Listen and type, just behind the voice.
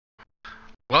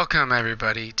Welcome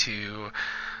everybody to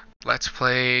Let's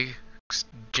Play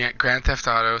Grand Theft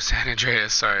Auto San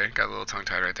Andreas. Sorry, got a little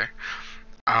tongue-tied right there.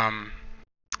 Um,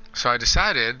 so I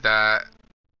decided that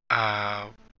I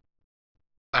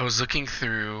was looking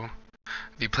through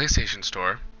the PlayStation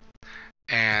Store,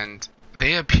 and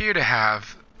they appear to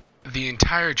have the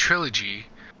entire trilogy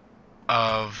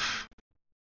of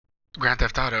Grand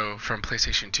Theft Auto from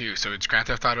PlayStation 2. So it's Grand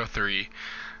Theft Auto 3,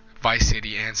 Vice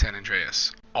City, and San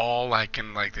Andreas, all like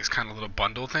in like this kind of little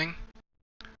bundle thing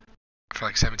for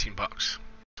like 17 bucks.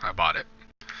 I bought it,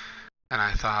 and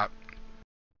I thought,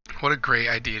 what a great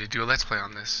idea to do a let's play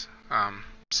on this.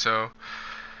 So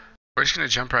we're just gonna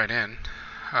jump right in.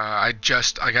 I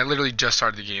literally just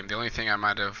started the game. The only thing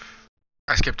I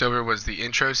skipped over was the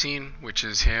intro scene, which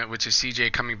is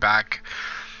CJ coming back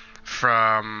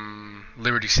from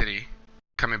Liberty City,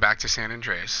 coming back to San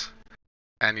Andreas,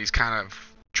 and he's kind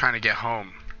of trying to get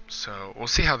home. So we'll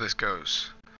see how this goes.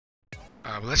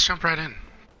 But let's jump right in.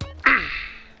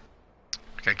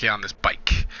 Gotta get on this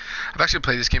bike. I've actually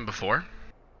played this game before,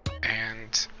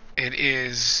 and it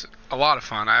is a lot of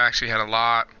fun. I actually had a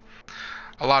lot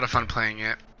of fun playing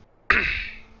it.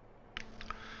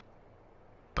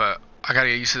 But I gotta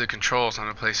get used to the controls on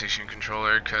the PlayStation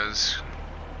controller, because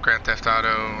Grand Theft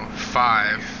Auto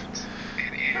 5,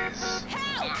 it is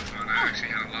a lot of fun. I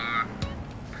actually had a lot.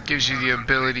 Gives you the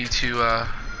ability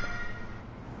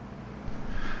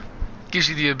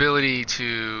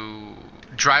to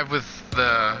drive with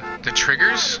the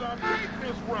triggers.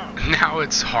 Now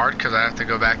it's hard because I have to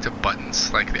go back to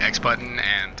buttons like the X button,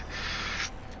 and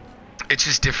it's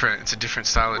just different. It's a different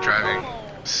style of driving,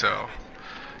 so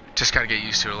just gotta get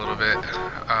used to it a little bit.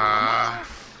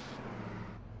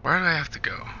 Where do I have to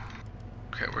go?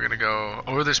 Okay, we're gonna go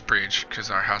over this bridge because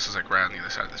our house is like right on the other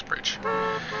side of this bridge.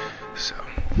 So.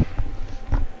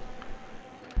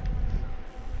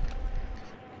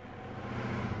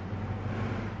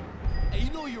 Hey,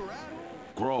 you know you're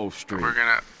at Grove Street. We're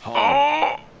gonna. Home.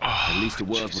 Oh! At least it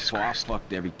was Jesus before Christ. I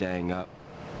fucked everything up.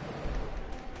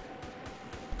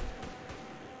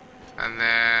 And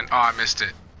then, I missed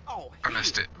it. I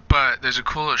missed it. But there's a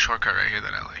cool little shortcut right here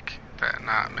that I like, that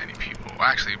not many people, well,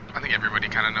 actually, I think everybody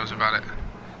kind of knows about it.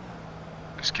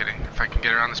 Just kidding. If I can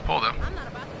get around this pole, though. I'm not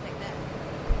about to take that.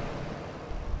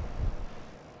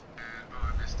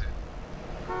 I missed it.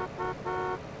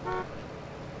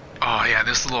 Oh yeah,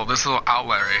 this little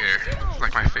outlet right here,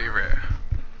 like my favorite.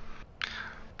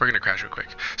 We're gonna crash real quick.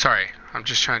 Sorry, I'm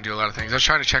just trying to do a lot of things. I was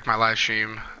trying to check my live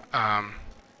stream,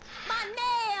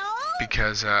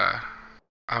 because I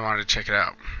wanted to check it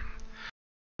out.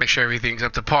 Make sure everything's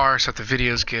up to par, so that the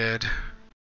video's good.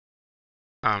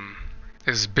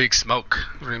 This is Big Smoke.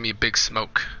 We're gonna meet Big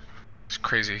Smoke. It's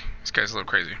crazy. This guy's a little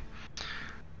crazy.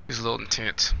 He's a little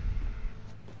intense.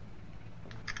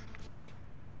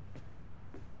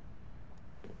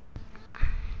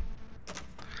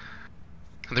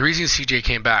 And the reason CJ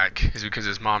came back is because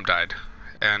his mom died,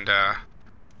 and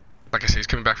like I said, he's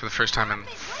coming back for the first time in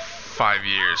 5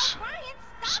 years.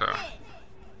 So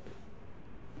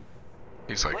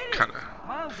he's like kind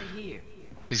of,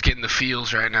 he's getting the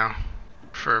feels right now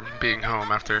for being home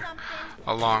after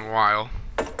a long while.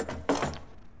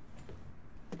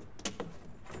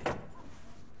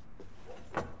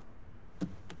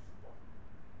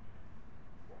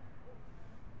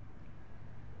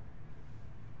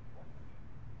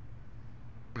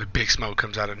 The Big Smoke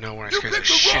comes out of nowhere and scares the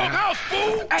shit out. house,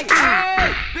 fool!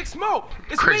 Hey, Big Smoke!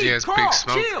 It's Crazy me, ass Carl. Big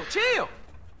Smoke. Chill.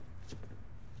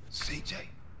 CJ.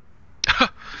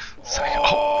 It's like,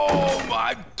 Oh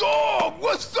my dog,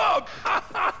 what's up?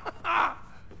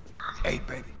 Hey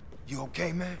baby, you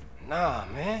okay, man? Nah,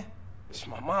 man. It's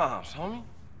my mom's, homie.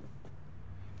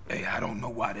 Hey, I don't know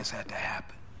why this had to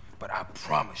happen, but I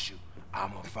promise you,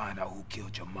 I'm gonna find out who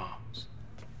killed your moms.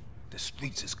 The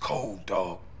streets is cold,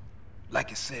 dog.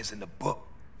 Like it says in the book,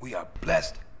 we are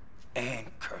blessed and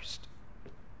cursed.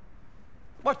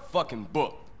 What fucking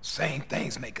book? Same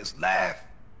things make us laugh,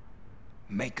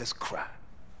 make us cry.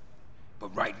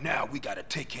 But right now, we gotta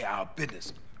take care of our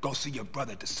business. Go see your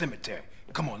brother at the cemetery.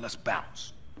 Come on, let's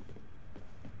bounce.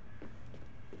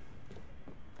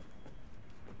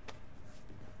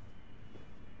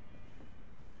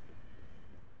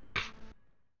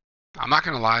 I'm not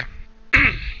gonna lie.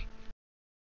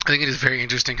 I think it is very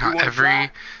interesting how You wanna every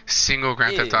try? single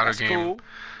Grand Theft Auto that's game, cool.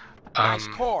 Nice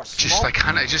car, just Smoke. like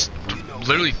kind of just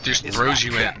literally just It's throws not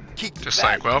you crap. in, Keep it just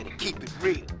like, valid well, and keep it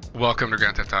real. welcome to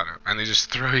Grand Theft Auto, and they just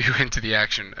throw you into the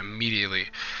action immediately.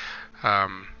 I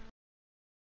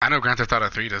know Grand Theft Auto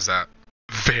 3 does that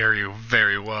very,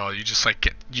 very well. You just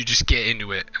get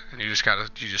into it, and you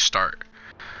just start.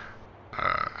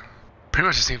 Pretty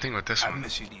much the same thing with this I one.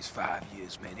 miss you these 5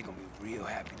 years, man. They're gonna be real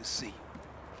happy to see you.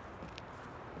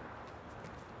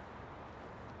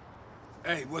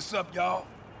 Hey, what's up, y'all?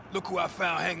 Look who I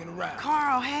found hanging around.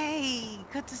 Carl, hey,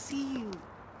 good to see you.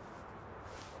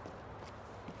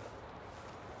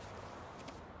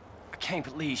 I can't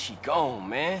believe she gone,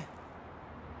 man.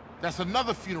 That's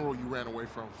another funeral you ran away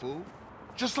from, fool.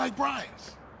 Just like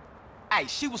Brian's. Hey,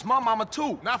 she was my mama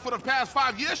too. Not for the past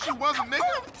 5 years she wasn't,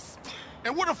 nigga.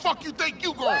 And where the fuck you think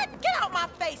you going? What? Get out my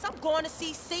face. I'm going to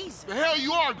see Caesar. The hell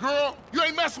you are, girl. You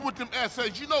ain't messing with them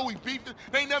essays. You know we beefed it.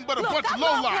 They ain't nothing but a Look, bunch I of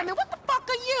love lowlife. women. What the fuck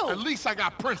are you? At least I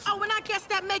got principles. Oh, and I guess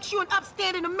that makes you an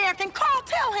upstanding American. Carl,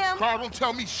 tell him. Carl, don't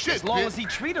tell me shit, As long bitch. as he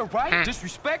treat her right,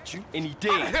 disrespect you, and he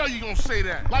How the did. hell you gonna say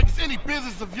that? Like it's any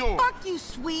business of yours. Fuck you,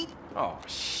 sweet. Oh,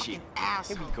 shit. Here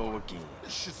Asshole. we go again.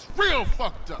 This shit's real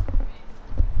fucked up.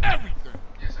 Everything.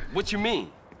 What you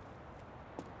mean?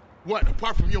 What,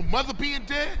 apart from your mother being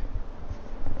dead?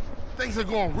 Things are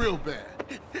going real bad.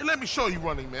 Here, let me show you,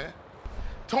 Running Man.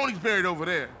 Tony's buried over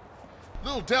there.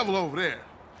 Little devil over there.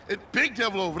 And big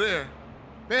devil over there.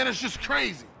 Man, it's just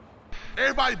crazy.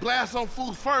 Everybody blasts on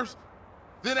fools first,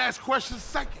 then ask questions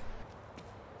second.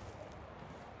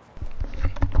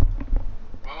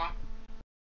 Mama?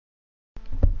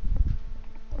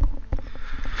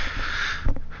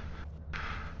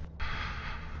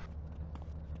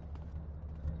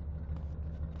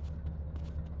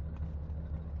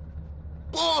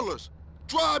 Ballers,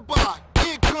 drive by,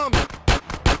 incoming.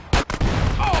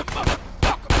 Oh,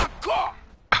 motherfucker, my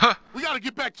car! We gotta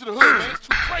get back to the hood, man. It's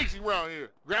too crazy around here.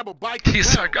 Grab a bike. and He's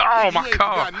pedal. like, oh, You my ain't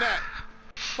car. forgotten that.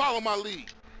 Follow my lead.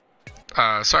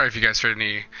 Sorry if you guys heard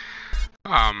any,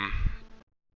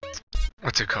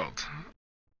 what's it called?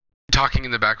 Talking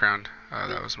in the background.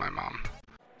 That was my mom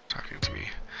talking to me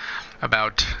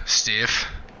about stuff,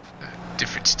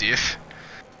 different stuff.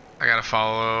 I gotta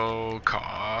follow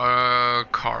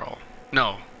Carl.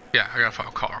 No, yeah, I gotta follow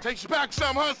Carl. Takes you back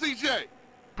some, huh, CJ?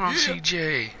 Oh, Yeah.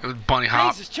 CJ. It was bunny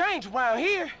hop. Things has changed around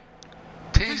here.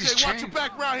 Things has CJ, watch your changed.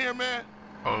 back around here, man.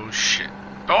 Oh, shit.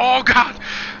 Oh, God.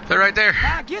 They're right there.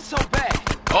 Why get so bad?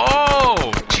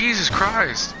 Oh, Jesus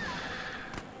Christ.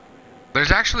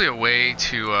 There's actually a way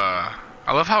to, I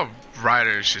love how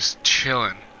Ryder's just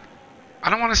chilling. I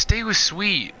don't want to stay with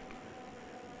Sweet.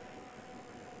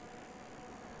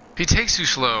 He takes too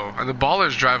slow, and the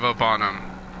ballers drive up on him.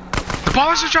 The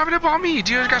ballers are driving up on me.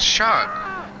 Dude, I got shot.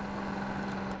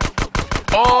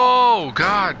 Oh,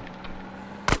 God.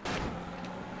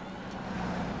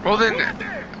 Well, then,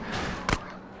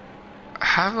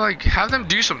 have them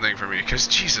do something for me, because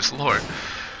Jesus Lord.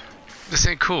 This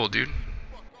ain't cool, dude.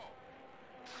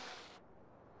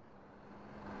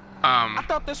 I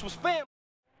thought this was family.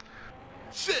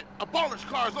 Shit, a baller's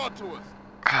car's onto us.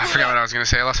 I forgot what I was gonna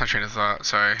say. I lost my train of thought.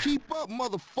 Sorry. Keep up,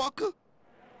 motherfucker.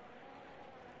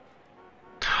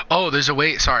 Oh, there's a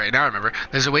way. Sorry, now I remember.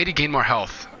 There's a way to gain more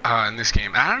health in this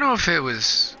game. I don't know if it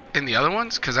was in the other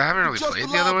ones because I haven't really played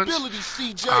the other ones.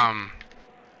 CJ.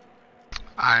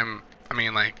 I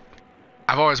mean, like,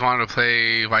 I've always wanted to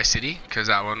play Vice City because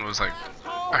that one was like,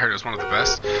 I heard it was one of the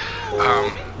best,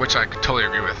 which I could totally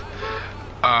agree with.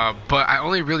 But I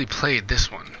only really played this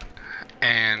one,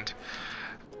 and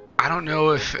I don't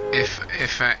know if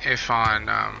on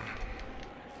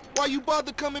Why you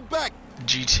bother coming back?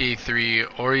 GTA 3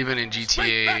 or even in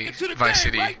Straight back into the GTA Vice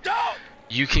game, City, right, dog?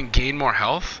 you can gain more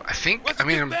health. I think. Let's I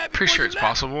mean, get I'm bad pretty before sure you it's left.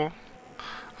 possible.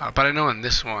 But I know in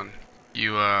this one,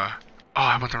 you oh,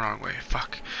 I went the wrong way.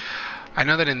 Fuck. I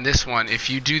know that in this one, if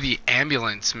you do the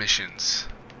ambulance missions,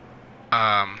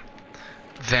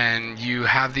 then you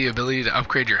have the ability to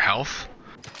upgrade your health.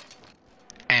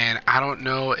 And I don't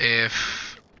know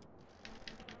if,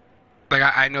 like,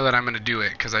 I know that I'm gonna do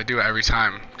it because I do it every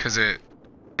time because it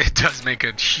does make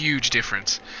a huge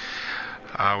difference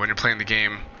when you're playing the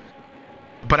game.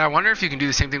 But I wonder if you can do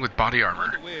the same thing with body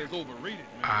armor.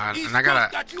 And I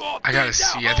gotta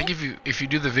see. I think if you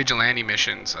do the vigilante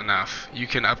missions enough, you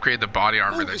can upgrade the body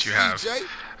armor that you have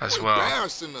as well.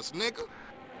 Embarrassing us, nigga.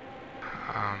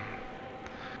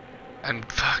 And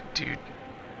fuck, dude,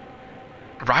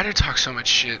 Ryder talks so much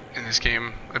shit in this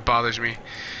game. It bothers me.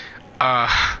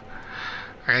 I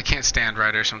can't stand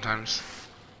Ryder sometimes,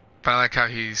 but I like how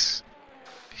he's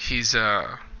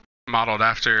modeled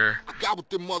after I got with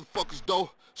them motherfuckers, though.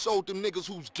 Sold them niggas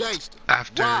who's gangster.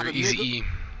 after Ryder, Easy nigga. E.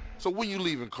 So when you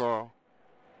leaving, Carl?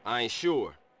 I ain't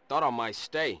sure. Thought I might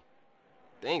stay.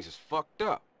 Things is fucked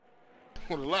up.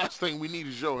 Well, the last thing we need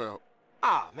is your help.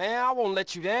 Ah, man, I won't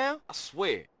let you down. I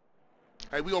swear.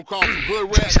 Hey, we gonna call some hood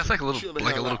He rats. sounds like a Chill the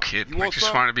little hell out. kid. You Like want just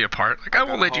some? wanting to be a part. Like I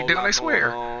won't let you Got a down. whole I lot swear.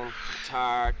 going on.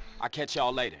 Tired. I'll catch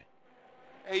y'all later.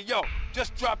 Hey, yo,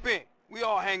 just drop in. We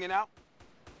all hanging out.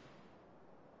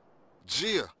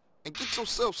 Gia, and get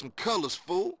yourself some colors,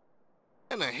 fool.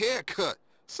 And a haircut.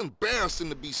 It's embarrassing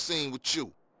to be seen with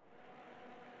you.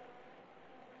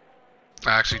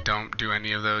 I actually don't do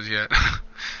any of those yet.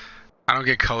 I don't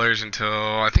get colors until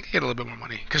I think I get a little bit more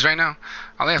money. Because right now,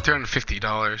 I only have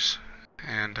 $350.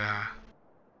 And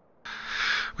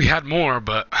we had more,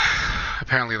 but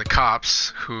apparently the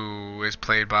cops, who is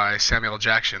played by Samuel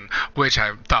Jackson, which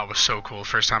I thought was so cool the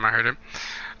first time I heard him.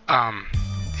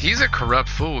 He's a corrupt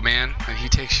fool, man. And he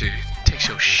takes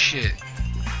your shit.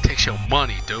 Takes your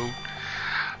money, dude.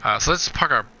 So let's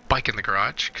park our bike in the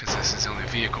garage, because this is the only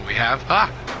vehicle we have.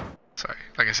 Sorry.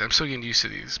 Like I said, I'm still getting used to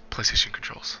these PlayStation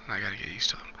controls. I gotta get used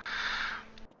to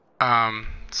them.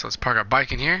 So let's park our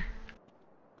bike in here.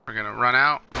 We're gonna run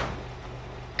out.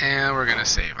 And we're gonna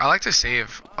save. I like to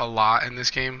save a lot in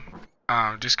this game.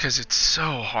 Just because it's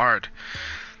so hard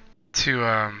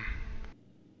to...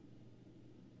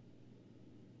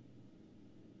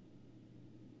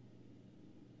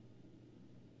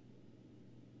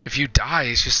 If you die,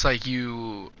 it's just like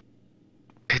you...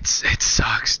 It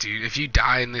sucks, dude. If you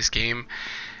die in this game,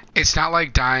 it's not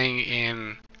like dying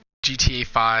in GTA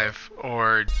 5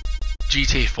 or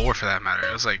GTA 4 for that matter.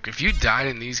 It was like, if you died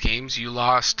in these games, you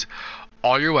lost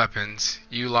all your weapons,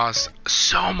 you lost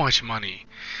so much money,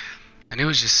 and it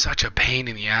was just such a pain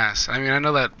in the ass. I mean, I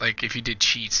know that like if you did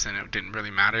cheats, then it didn't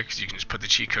really matter because you can just put the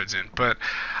cheat codes in, but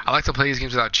I like to play these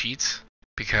games without cheats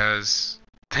because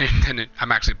then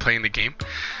I'm actually playing the game.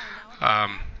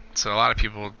 So a lot of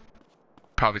people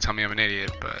probably tell me I'm an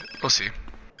idiot, but we'll see.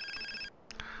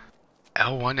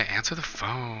 L1 to answer the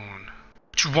phone.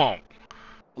 But you won't.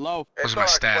 Hello? Those are my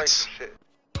stats.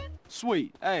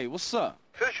 Sweet. Hey, what's up?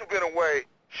 Since you've been away,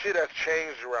 shit has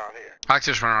changed around here. I like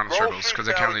to just run around in Grove circles Street because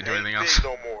I can't really families do anything ain't else.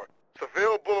 big no more.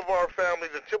 Seville Boulevard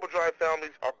families and Temple Drive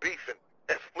families are beefing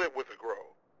and split with the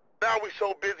Grove. Now we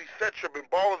so busy, Settrip and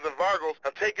Ballers and Vargos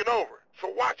have taken over. So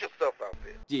watch yourself out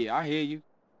there. Yeah, I hear you.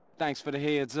 Thanks for the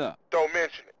heads up. Don't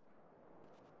mention it.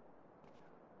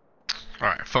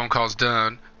 Alright, phone call's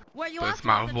done Where you with off to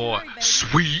my on the boy. jury, baby?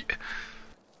 Sweet.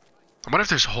 I wonder if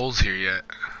there's holes here yet.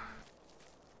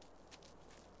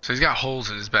 So he's got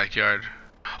holes in his backyard.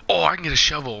 Oh, I can get a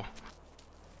shovel.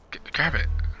 Grab it.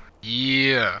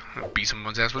 Yeah. I'll beat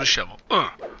someone's ass with a shovel.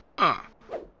 Alright,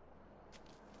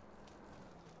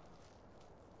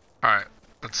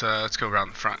 let's go around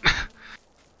the front.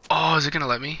 Oh, is it gonna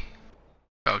let me?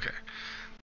 Okay.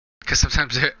 Because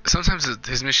sometimes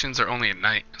his missions are only at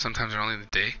night. Sometimes they're only in the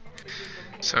day.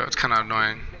 So it's kind of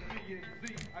annoying.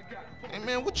 Hey,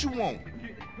 man, what you want?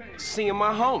 Seeing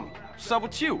my homie. What's up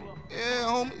with you? Yeah,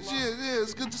 homie. Yeah,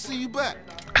 it's good to see you back.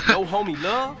 No homie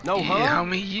love? No hug? Yeah,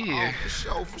 homie, yeah.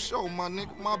 Oh, for sure, my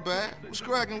nigga. My bad. What's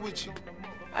cracking with you?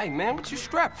 Hey, man, what you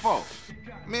strapped for?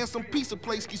 Man, some pizza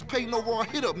place keeps paying over our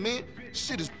hit up, man.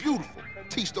 Shit is beautiful.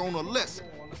 Teach the owner a lesson.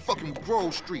 Fucking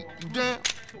Grove Street. You down?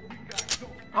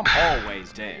 I'm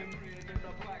always down.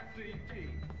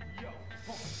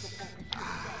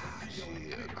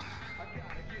 Shit.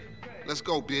 Let's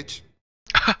go, bitch.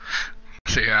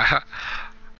 Yeah.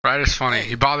 Ryder's funny.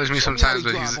 He bothers me Show sometimes,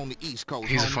 how they but drive on the East Coast,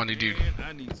 he's a homie. funny dude.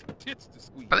 I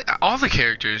think all the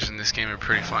characters in this game are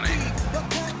pretty funny.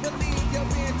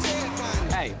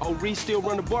 Hey, Reese still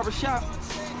run the barbershop?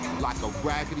 Like a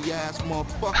raggedy ass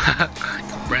motherfucker.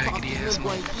 Raggedy ass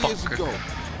Years ago.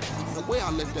 motherfucker. The way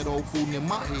I left that old fool in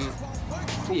my head.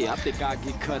 Yeah, I think I'll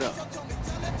get cut up.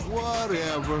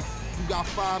 Whatever. You got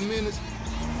 5 minutes?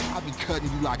 I'll be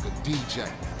cutting you like a DJ.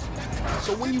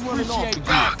 So when you running off Appreciate again?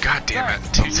 Oh, god damn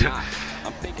it, I'm dude. not.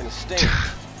 I'm thinking of staying.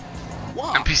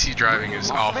 Why? NPC driving is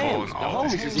My awful fans, in the all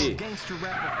homies these is games. here.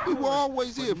 We were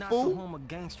always here, fool.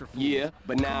 Yeah,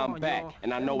 but now I'm back,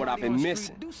 and I know what I've been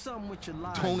missing.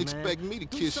 Don't expect me to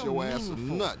kiss your ass or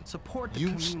nothing.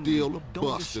 You still a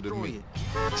buster to me.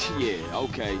 Yeah,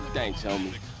 okay, thanks,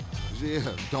 homie.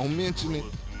 Yeah, don't mention it.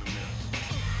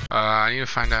 I need to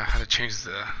find out how to change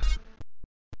the...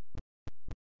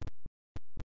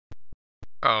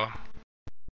 Oh.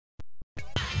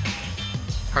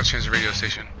 How to change the radio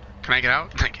station. Can I get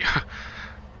out? Thank you.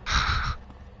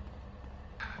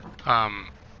 But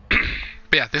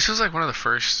yeah, this was like one of the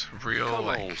first real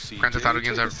Grand Theft Auto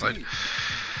games I ever played.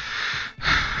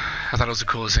 I thought it was the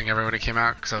coolest thing ever when it came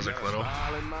out because I was like little.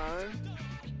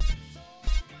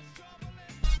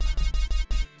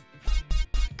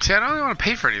 See, I don't really want to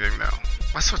pay for anything though.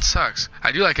 That's what sucks.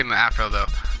 I do like it in the afro though.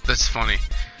 That's funny.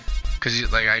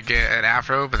 Cause like I get an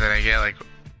afro, but then I get like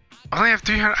I only have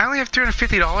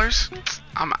 $350.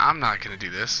 I'm not gonna do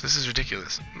this. This is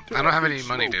ridiculous. I don't have any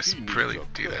money to really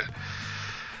do that.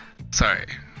 Sorry.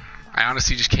 I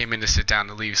honestly just came in to sit down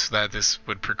to leave so that this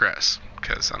would progress,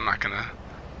 because I'm not gonna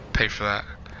pay for that.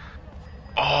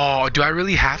 Oh, do I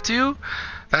really have to?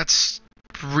 That's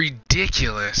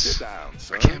ridiculous. Sit down,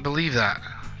 son. I can't believe that.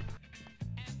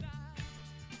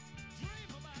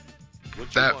 What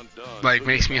you That want done, like look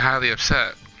makes at me that. highly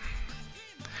upset.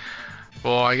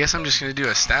 Well, I guess I'm just gonna do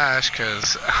a stash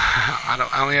because I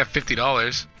only have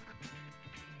 $50.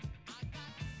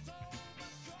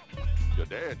 Your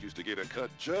dad used to get a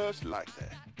cut just like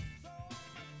that.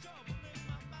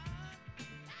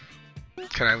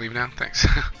 Can I leave now? Thanks.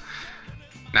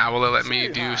 Now will it let me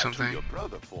Say do hi something? to your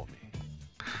brother for me.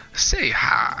 Say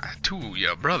hi to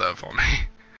your brother for me.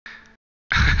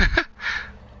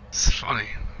 It's funny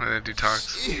when they do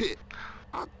talks. Shit.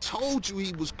 I told you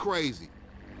he was crazy.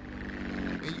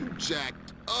 And you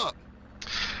jacked up.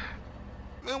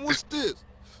 Man, what's this?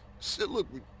 Shit look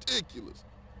ridiculous.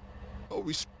 No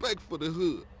respect for the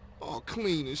hood. All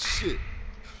clean as shit.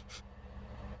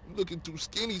 You looking too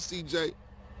skinny, CJ.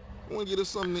 I want to get us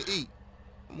something to eat.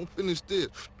 I'm gonna finish this,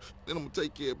 then I'm gonna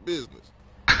take care of business.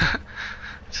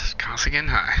 Just constantly getting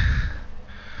high.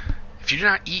 If you do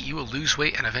not eat, you will lose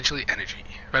weight and eventually energy.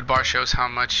 Red bar shows how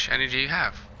much energy you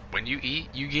have. When you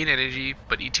eat, you gain energy,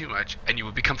 but eat too much, and you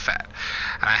will become fat.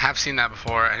 And I have seen that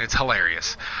before, and it's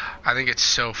hilarious. I think it's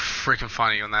so freaking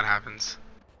funny when that happens.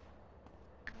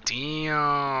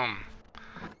 Damn.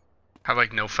 I have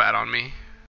like no fat on me.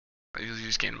 I usually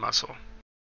just gain muscle.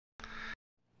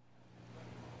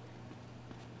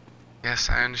 Yes,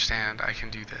 I understand. I can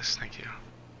do this. Thank you.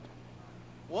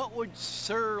 What would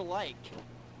Sir like?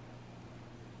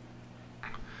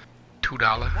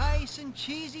 $2. Nice and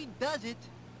cheesy does it.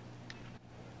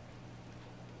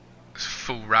 This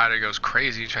fool rider goes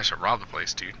crazy. He tries to rob the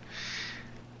place, dude.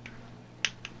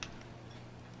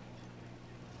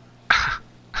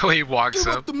 He walks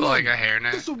Give up the like money. a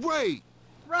hairnet. It's a raid.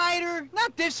 Ryder,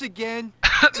 not this again.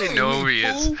 They know who he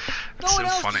is. No It's one so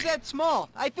else funny. is that small.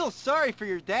 I feel sorry for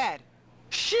your dad.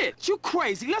 Shit, you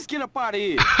crazy. Let's get up out of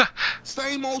here.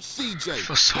 Same old CJ. I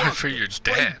feel sorry for your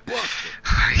Straight dad. Buster.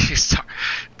 He's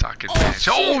talking Oh, bad.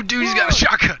 shit, Oh, dude, he's got a run.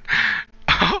 shotgun.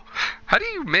 Oh, how do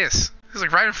you miss? He's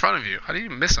like right in front of you. How do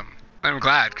you miss him? I'm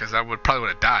glad, because I probably would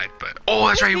have died. But oh,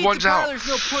 that's right, he runs out. There's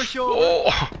no pushover.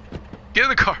 Oh, get in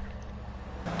the car.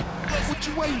 What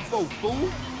you waiting for, fool?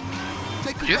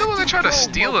 Take us You're the back one that to tried to road,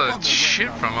 steal a motherfucker.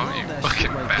 shit from him, you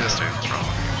fucking bastard. What's wrong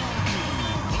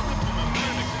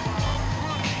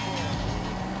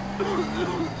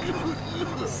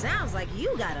with Sounds like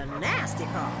you got a nasty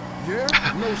car. Yeah?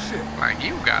 No shit. you? Like,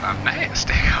 you got a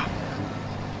nasty car.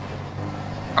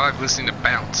 I like listening to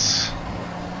bounce.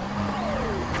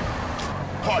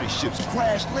 Party ships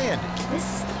crash landed. This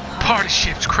is the Party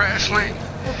ships crash land.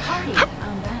 party.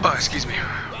 Oh, excuse me.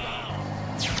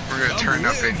 We're gonna turn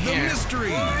up in here.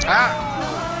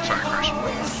 Ah! Sorry,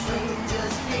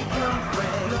 Crash.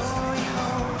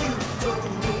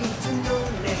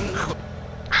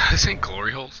 This ain't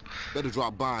glory holes. Better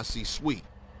drop by and see Sweet.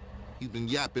 He's been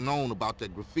yapping on about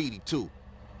that graffiti, too.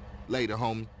 Later,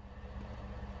 homie.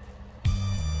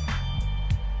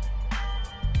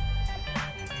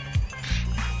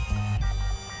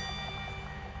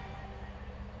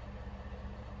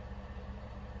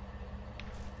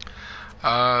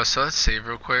 So let's save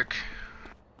real quick.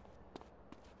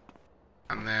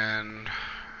 And then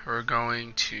we're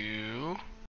going to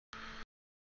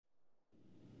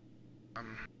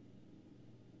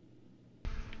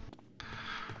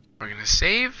we're gonna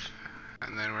save,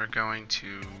 and then we're going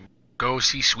to go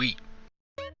see Sweet.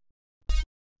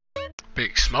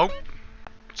 Big Smoke.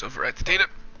 It's over at the data.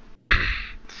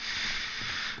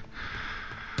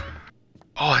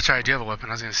 Oh, that's right, I do have a weapon.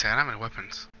 I was gonna say I don't have any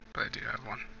weapons, but I do have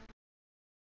one.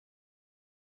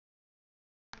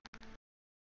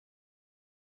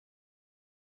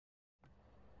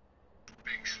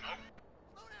 Big Smoke.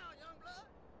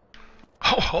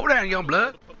 Oh, hold on, young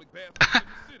blood.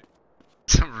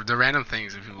 The random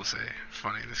things that people say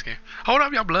funny in this game. Hold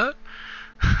up, young blood.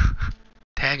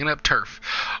 Tagging up turf.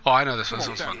 Oh, I know this one. This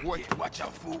one's fun. Boy, Watch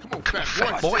out, fool. come on, fat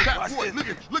Fat boy. boy. Fat boy.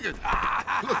 Look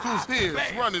who's here.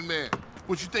 It's Running Man.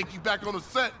 What, you think you back on the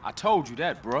set? I told you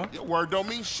that, bruh. Your word don't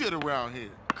mean shit around here.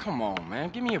 Come on, man.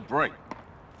 Give me a break.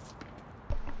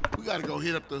 We gotta go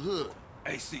hit up the hood.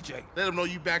 Hey, CJ. Let them know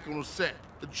you back on the set.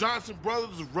 The Johnson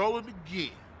brothers is rolling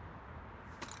again.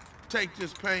 Take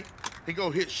this paint and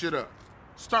go hit shit up.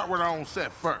 Start with our own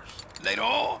set first. Later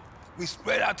on, we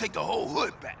spread out, take the whole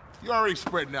hood back. You already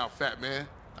spreading out, fat man.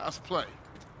 Let's play.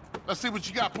 Let's see what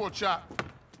you got, pork chop.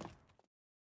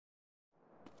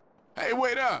 Hey,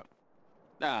 wait up.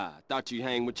 Ah, thought you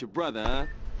hang with your brother, huh?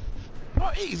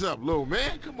 Oh, ease up, little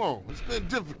man. Come on. It's been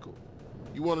difficult.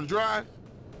 You want to drive?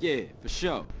 Yeah, for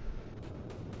sure.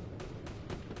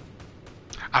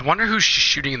 I wonder who's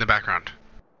shooting in the background.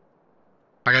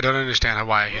 Like, I don't understand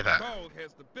why I hear that. Dog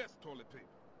has the best toilet paper.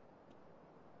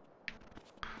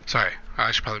 Sorry,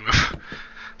 I should probably move.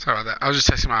 Sorry about that. I was just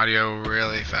testing my audio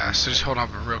really fast, so just hold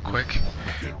on real quick.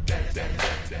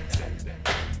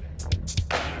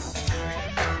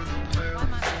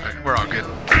 Alright, we're all good.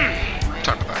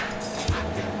 Sorry about that.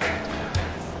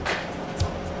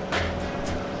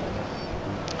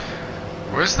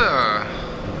 Where's the...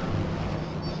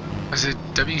 Is it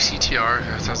WCTR?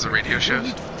 That's the radio show?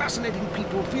 Fascinating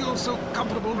people feel so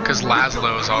comfortable. Because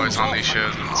Laszlo is always on these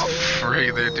shows, and it's free.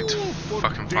 It's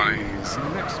fucking funny.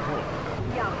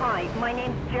 Yeah, hi. My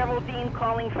name's Geraldine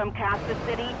calling from Kansas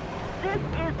City. This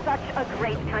is such a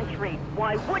great country.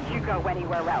 Why would you go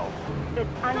anywhere else? It's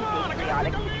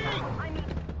unpatriotic. I mean...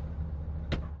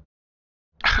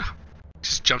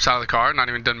 Just jumps out of the car, not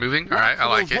even done moving. Alright, I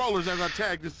like it. For those rollers as I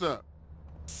tag this up.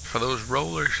 For those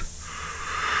rollers.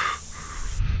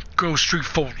 Go Street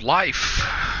for life.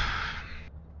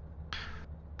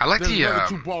 I like There's the another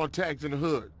 2 baller tags in the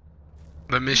hood.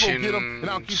 the mission Get them, and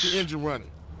I'll keep the engine running.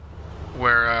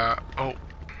 where I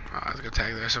was gonna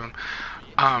tag there someone.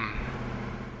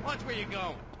 Watch where you're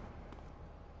going.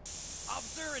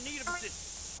 Officer in need of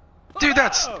assistance. Dude,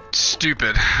 that's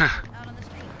stupid.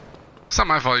 It's not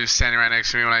my fault he was standing right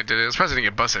next to me when I did it. I was probably gonna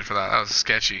get busted for that. That was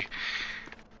sketchy.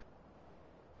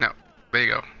 No, there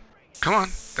you go. Come on,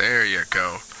 there you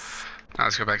go. Now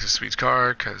let's go back to Sweet's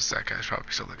car, because that guy's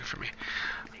probably still looking for me.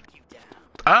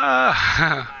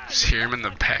 Just hear him in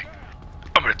the back.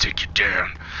 I'm gonna take you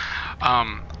down.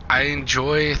 I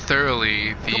enjoy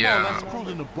thoroughly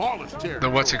the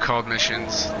what's it called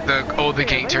missions. The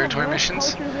gang territory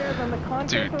missions.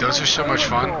 Dude, those are so much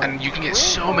fun, and you can get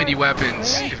so many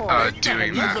weapons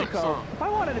doing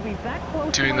that.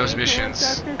 Doing those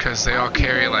missions, because they all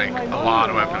carry like a lot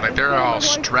of weapons. Like they're all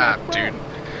strapped, dude.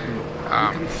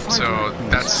 So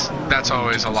that's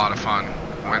always a lot of fun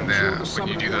when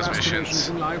you do those missions.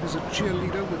 In life as a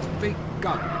cheerleader with fake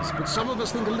guns, but some of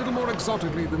us think a little more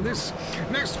exotically than this.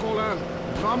 Next caller,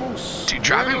 vamos. Dude,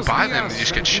 driving by them, they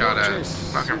just get shot at.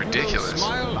 Fucking ridiculous.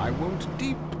 Smile, I won't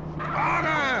deep.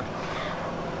 Order!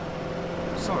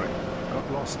 Sorry,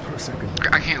 got lost for a second.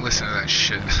 I can't listen to that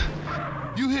shit.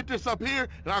 You hit this up here,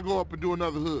 and I'll go up and do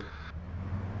another hood.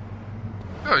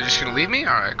 Oh, you're just gonna leave me?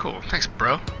 Alright, cool. Thanks,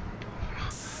 bro.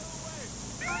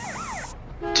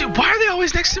 Dude, why are they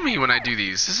always next to me when I do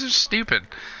these? This is stupid.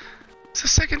 It's the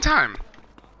second time.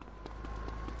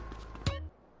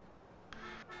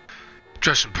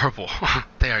 Dressed in purple.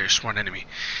 They are your sworn enemy.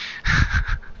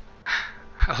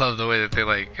 I love the way that they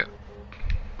like...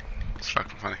 It's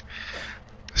fucking funny.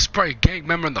 Spray a gang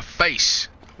member in the face.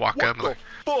 Walk up and like...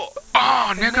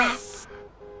 Oh, nigga!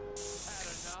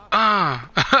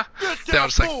 They'll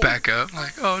just like back up.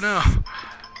 Like, oh no.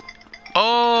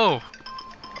 Oh!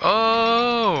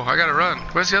 Oh, I gotta run.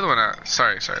 Where's the other one at?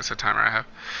 Sorry, it's a timer I have.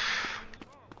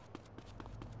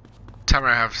 Timer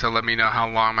I have to let me know how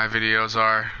long my videos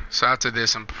are. So after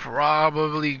this, I'm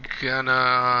probably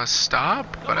gonna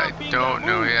stop, but I don't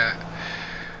know yet.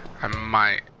 I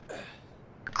might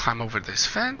climb over this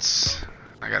fence.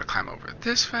 I gotta climb over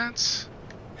this fence.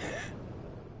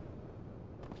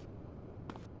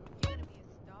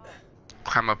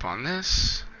 Climb up on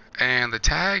this. And the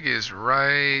tag is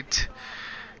right...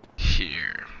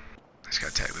 here. I just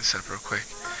gotta tag this up real quick.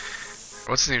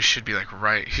 What's his name should be like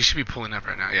right. He should be pulling up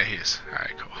right now. Yeah, he is.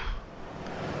 Alright, cool.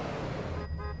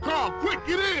 Carl, quick,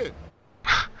 get in!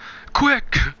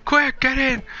 Quick, get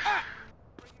in!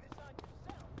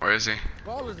 Where is he?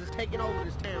 Ballers is taking over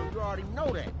this town. You already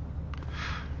know that.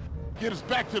 Get us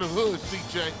back to the hood,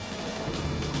 CJ.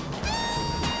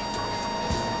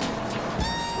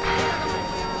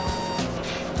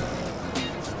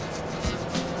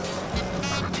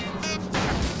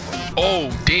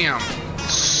 Oh, damn.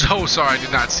 So sorry I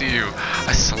did not see you.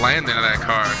 I slammed into that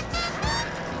car.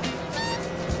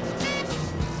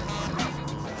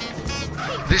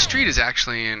 This street is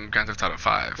actually in Grand Theft Auto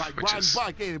 5, which is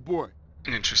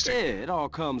interesting. Yeah, it all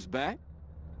comes back.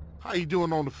 How you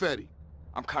doing on the Fetty?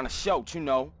 I'm kinda short, you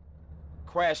know.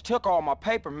 Crash took all my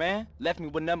paper, man. Left me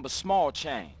with nothing but small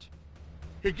change.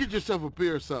 Here, get yourself a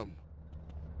beer or something.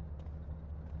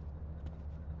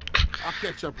 I'll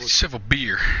catch up with you. Yourself a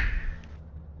beer.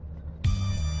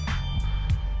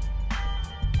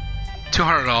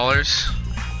 $200.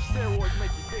 Steroids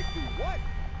make you big do what?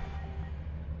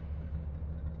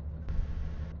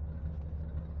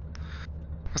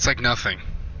 That's like nothing.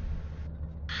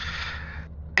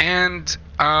 And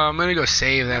I'm gonna go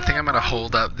save that. I think I'm gonna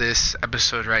hold up this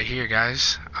episode right here,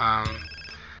 guys.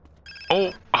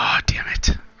 Oh, damn it.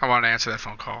 I want to answer that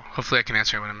phone call. Hopefully I can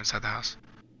answer it when I'm inside the house.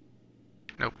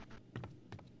 Nope.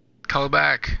 Call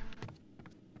back.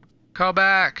 Call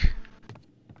back.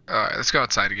 Alright, let's go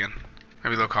outside again.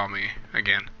 Maybe they'll call me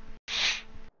again. Let's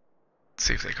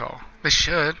see if they call. They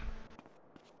should.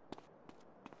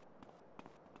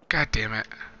 God damn it.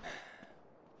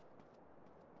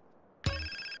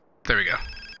 There we go.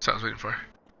 That's what I was waiting for.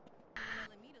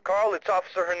 Carl, it's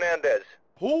Officer Hernandez.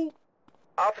 Who?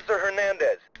 Officer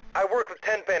Hernandez. I work with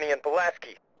Tenpenny and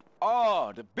Pulaski.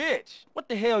 Oh, the bitch. What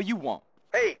the hell you want?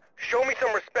 Hey, show me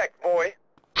some respect, boy.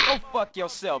 Go fuck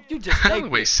yourself. You just I like the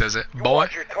way he says it. Boy.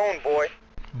 Watch your tone, boy.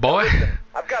 Boy. Listen,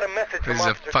 I've got a message from He's a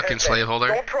Officer fucking Tenpenny. slaveholder.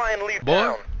 Don't try and leave Boy.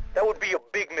 town. That would be a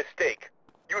big mistake.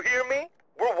 You hear me?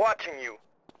 We're watching you.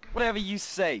 Whatever you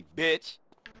say, bitch.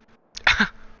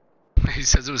 He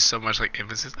says it with so much like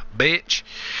emphasis. Bitch.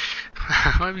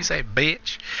 Why do you say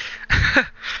bitch?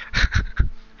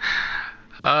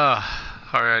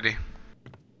 Alrighty.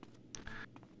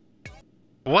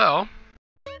 Well,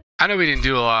 I know we didn't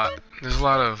do a lot. There's a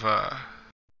lot of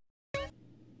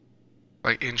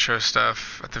like intro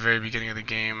stuff at the very beginning of the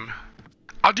game.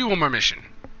 I'll do one more mission.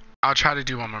 I'll try to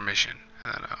do one more mission,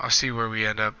 and then I'll see where we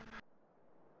end up.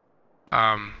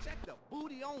 Check the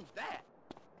booty on that.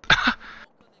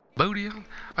 Booty on.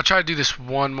 I'll try to do this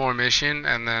one more mission,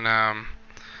 and then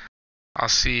I'll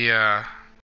see where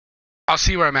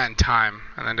I'm at in time,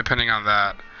 and then depending on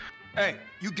that. Hey,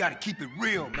 you gotta keep it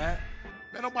real, man.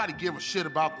 Man, nobody give a shit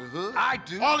about the hood. I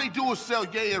do. All they do is sell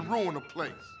yay and ruin the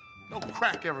place. No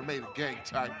crack ever made a gang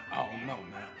type. I don't know,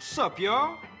 man. What's up,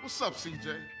 y'all? What's up,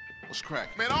 CJ? What's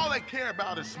crack? Man, all they care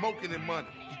about is smoking and money.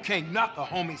 You can't knock a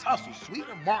homie's hustle, sweet.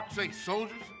 Them marks ain't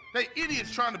soldiers. They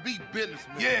idiots trying to be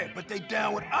businessmen. Yeah, but they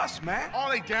down with us, man. All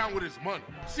they down with is money.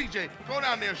 CJ, go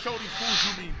down there and show these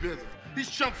fools you mean business. These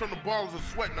chumps from the ballers are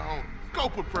sweating the homies. Go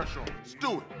put pressure on them. Let's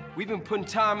do it. We've been putting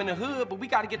time in the hood, but we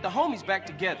gotta get the homies back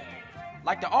together.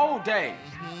 Like the old days.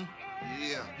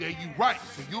 Yeah, you right.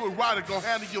 So you and Ryder go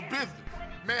handle your business.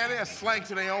 Man, they're slang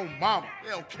to their own mama. They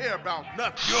don't care about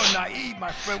nothing. You're naive,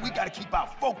 my friend. We gotta keep our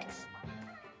focus.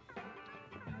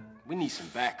 We need some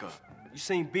backup. You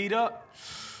seen Beat Up?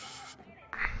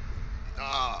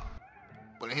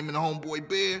 But him and the homeboy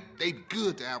Bear, they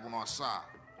good to have on our side.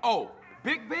 Oh,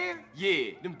 Big Bear?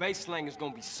 Yeah, them bass slangers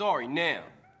gonna be sorry now.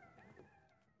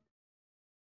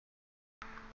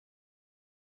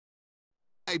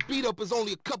 Hey, Beat Up is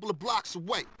only a couple of blocks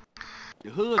away. The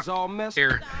hood's all messed up.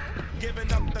 Here.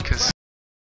 Cause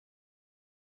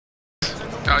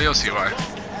oh, you'll see why.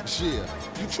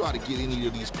 Yeah, you try to get any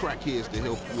of these crackheads to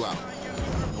help you out.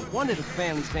 No wonder the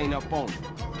families ain't up on it.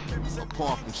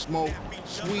 Apart from Smoke,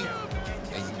 Sweet,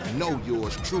 and you know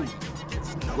yours truly.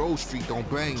 Grove Street don't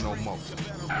bang no more.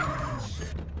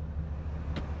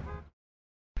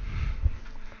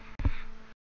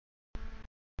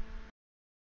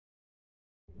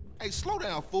 Hey, slow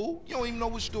down, fool. You don't even know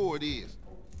which store it is.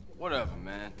 Whatever,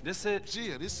 man. This it?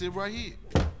 Yeah, this it right here.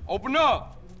 Open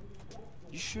up!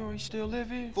 You sure he still live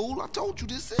here? Fool, I told you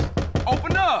this it.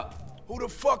 Open up! Who the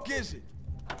fuck is it?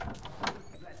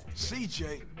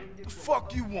 CJ, the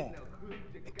fuck you want?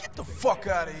 Get the fuck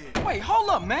out of here. Wait, hold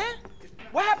up, man.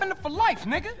 What happened to For Life,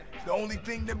 nigga? The only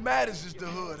thing that matters is the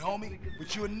hood, homie.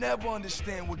 But you'll never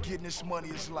understand what getting this money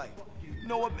is like. You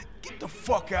know what, man? Get the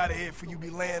fuck out of here before you be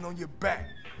laying on your back.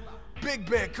 Big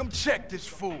Bear, come check this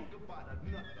fool.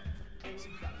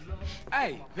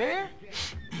 Hey, Bear?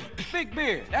 Big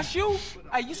Bear, that's you?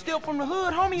 Hey, you still from the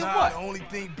hood, homie, or Nah, what? the only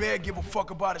thing Bear give a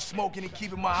fuck about is smoking and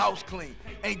keeping my house clean.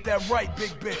 Ain't that right,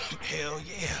 Big Bear? Hell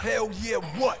yeah. Hell yeah,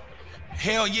 what?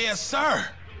 Hell yeah, sir.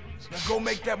 Now go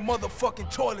make that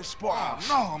motherfucking toilet spark.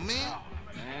 No, man.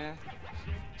 Man.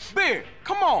 Bear,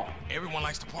 come on. Everyone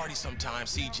likes to party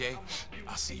sometimes, CJ.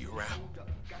 I'll see you around.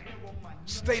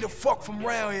 Stay the fuck from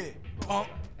around here, punk.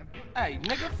 Hey,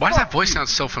 nigga, Why does that fuck voice you. sound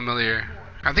so familiar?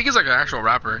 I think he's like an actual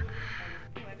rapper.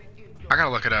 I gotta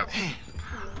look it up.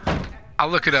 I'll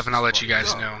look it up and I'll let you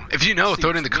guys know. If you know, throw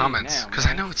it in the comments, because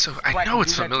I know it's so. I know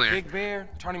it's familiar. Big Bear,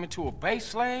 turn him into a base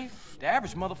slave. The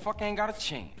average motherfucker ain't got a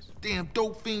chance. Damn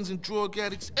dope fiends and drug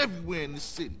addicts everywhere in this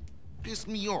city. Piss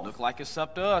me off. Look like it's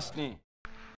up to us then.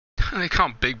 They call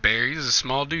him Big Bear. He's a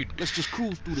small dude. Let's just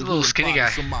cruise through the He's a little hood skinny and guy.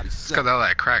 find somebody It's got all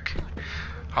that crack.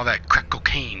 All that crack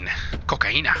cocaine.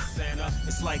 Cocaina.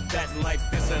 It's like that and like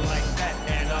this and like that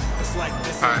and it's like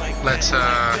this and like let's we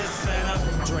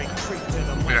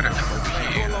gotta come over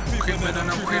here. Creeping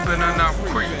and I'm creeping and I'm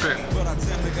creeping. But I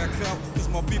damn near got killed, cause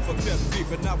my people kept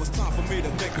beeping. Now it's time for me to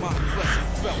make my impression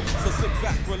felt. So sit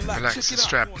back, Relax and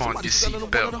strap on your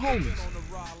seatbelt.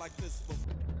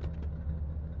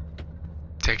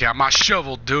 Take out my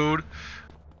shovel, dude.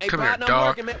 Hey, Come here, partner, I'm dog.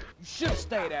 working, man. You should have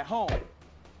stayed at home.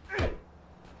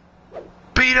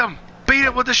 Beat him! Beat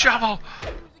him with the shovel!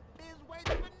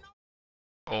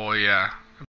 Oh yeah,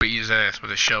 beat his ass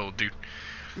with a shovel, dude.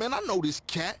 Man, I know this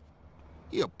cat.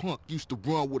 He a punk used to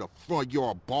run with a front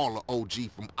yard baller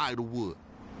OG from Idlewood.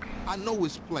 I know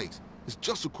his place. It's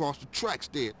just across the tracks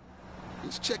there.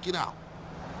 Let's check it out.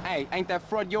 Hey, ain't that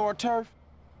front yard turf?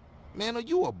 Man, are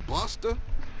you a buster?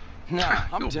 Nah,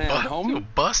 I'm down, homie. You a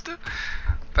buster?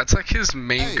 That's like his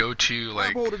main Hey, go-to,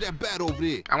 like... grab hold of that bat over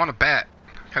there. I want a bat.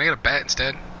 Can I get a bat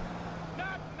instead?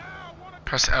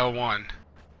 Press L1.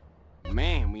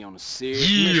 Man, we on a serious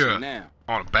Yeah! mission now.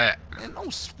 I want a bat. Man,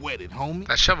 don't sweat it, homie.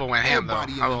 That shovel went ham, though.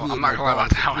 Everybody in the hood I'm not gonna lie about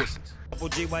that one. Double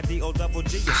G, Y-D-O, double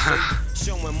G, you see?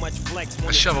 Showing much flex when The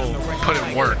it's shovel time to wreck put the in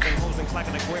mic. work. And hoes and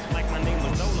clacking a grip like my name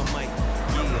was Dolomite.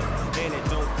 Yeah, and it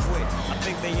don't quit. I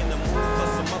think they in the mood for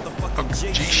some motherfucking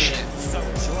G shit. So,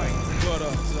 Troy,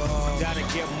 gotta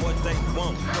give them what they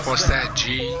want. What's that,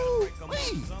 G?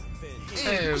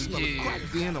 Hey, Hell what's the yeah. crack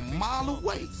being a mile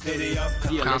away?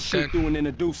 Yeah, let's shoot Compton. through and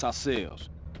introduce ourselves.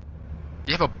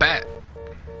 You have a bat.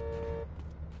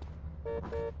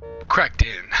 Cracked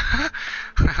in.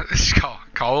 Just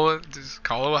call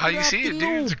it how you see it,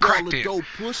 dude. It's a cracked in.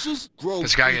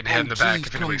 This guy getting head in the back,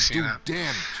 if anybody's seen that.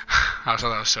 I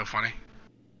thought that was so funny.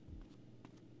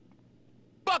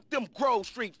 Fuck them Grove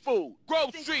Street fools.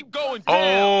 Grove Street going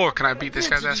down. Oh, can I beat this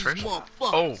guy's ass first?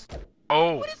 Oh.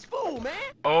 Oh.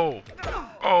 Oh.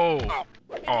 Oh.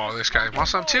 Oh, this guy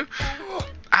wants some too?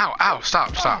 Ow, ow,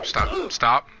 stop, stop, stop,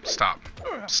 stop, stop.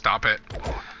 Stop it.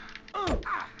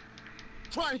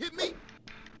 Try and hit me?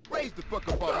 Raise the fuck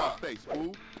up on my face,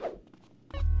 fool.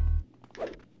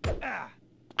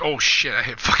 Oh shit, I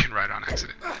hit fucking right on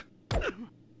accident.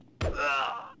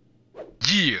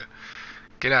 Yeah.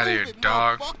 Get out of here,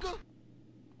 dog.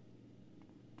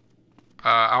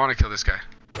 I want to kill this guy.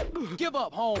 Give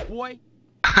up, homeboy.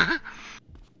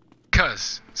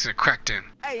 Cuz, it's gonna cracked in.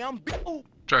 Hey, I'm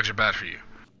Drugs are bad for you.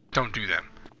 Don't do them.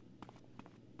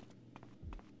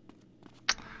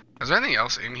 Is there anything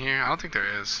else in here? I don't think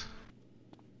there is.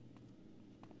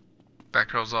 That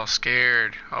girl's all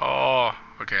scared. Oh,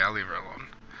 okay, I'll leave her alone.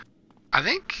 I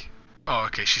think... Oh,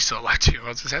 okay, she's still alive too. I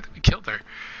was just had to be killed her.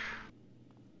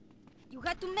 You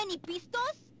got too many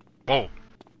pistols? Whoa.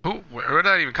 Where did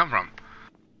that even come from?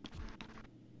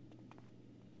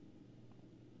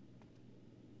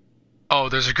 Oh,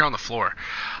 there's a girl on the floor.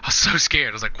 I was so scared.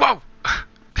 I was like, whoa!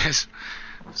 There's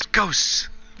ghosts,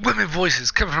 women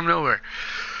voices coming from nowhere.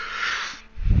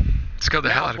 Scared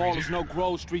the hell out of me, There's dude. no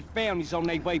Grove Street families on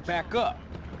their way back up.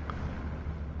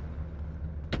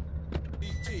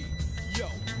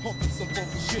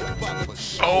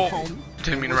 Oh,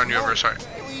 didn't mean to run you over, sorry.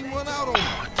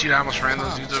 Oh, dude, I almost ran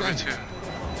those dudes over too.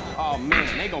 Oh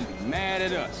man, they gonna be mad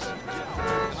at us.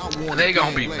 They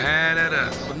gonna be mad at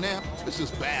us. For now, let's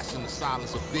just bask in the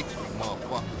silence of victory,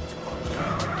 motherfucker.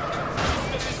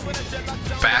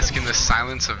 Bask in the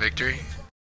silence of victory?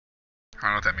 I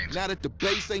don't know what that means. Now that the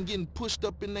bass ain't getting pushed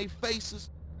up in their faces,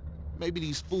 maybe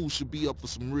these fools should be up for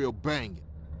some real banging.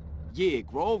 Yeah,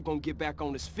 Grove gonna get back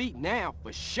on his feet now,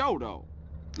 for sure though.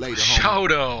 Later,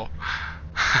 Shoto.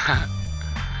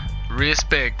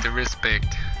 Respect,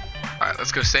 respect. Alright,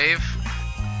 let's go save.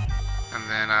 And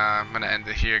then I'm gonna end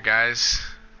it here, guys.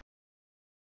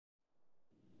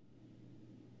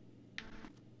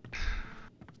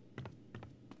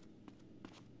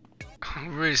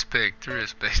 Respect,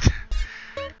 respect.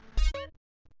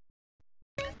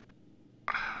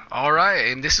 Alright,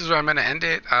 and this is where I'm going to end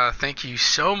it. Thank you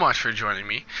so much for joining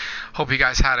me. Hope you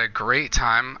guys had a great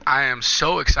time. I am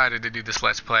so excited to do this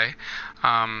Let's Play.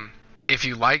 If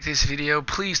you like this video,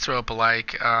 please throw up a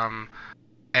like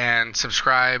and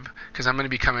subscribe, because I'm going to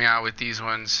be coming out with these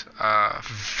ones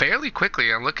fairly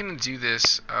quickly. I'm looking to do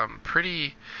this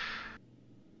pretty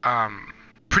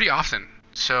often.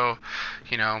 So,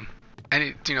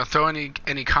 throw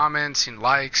any comments and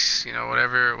likes,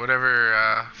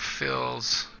 whatever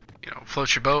feels,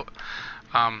 floats your boat.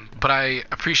 But I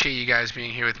appreciate you guys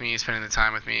being here with me, spending the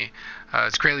time with me.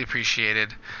 It's greatly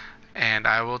appreciated. And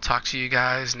I will talk to you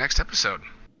guys next episode.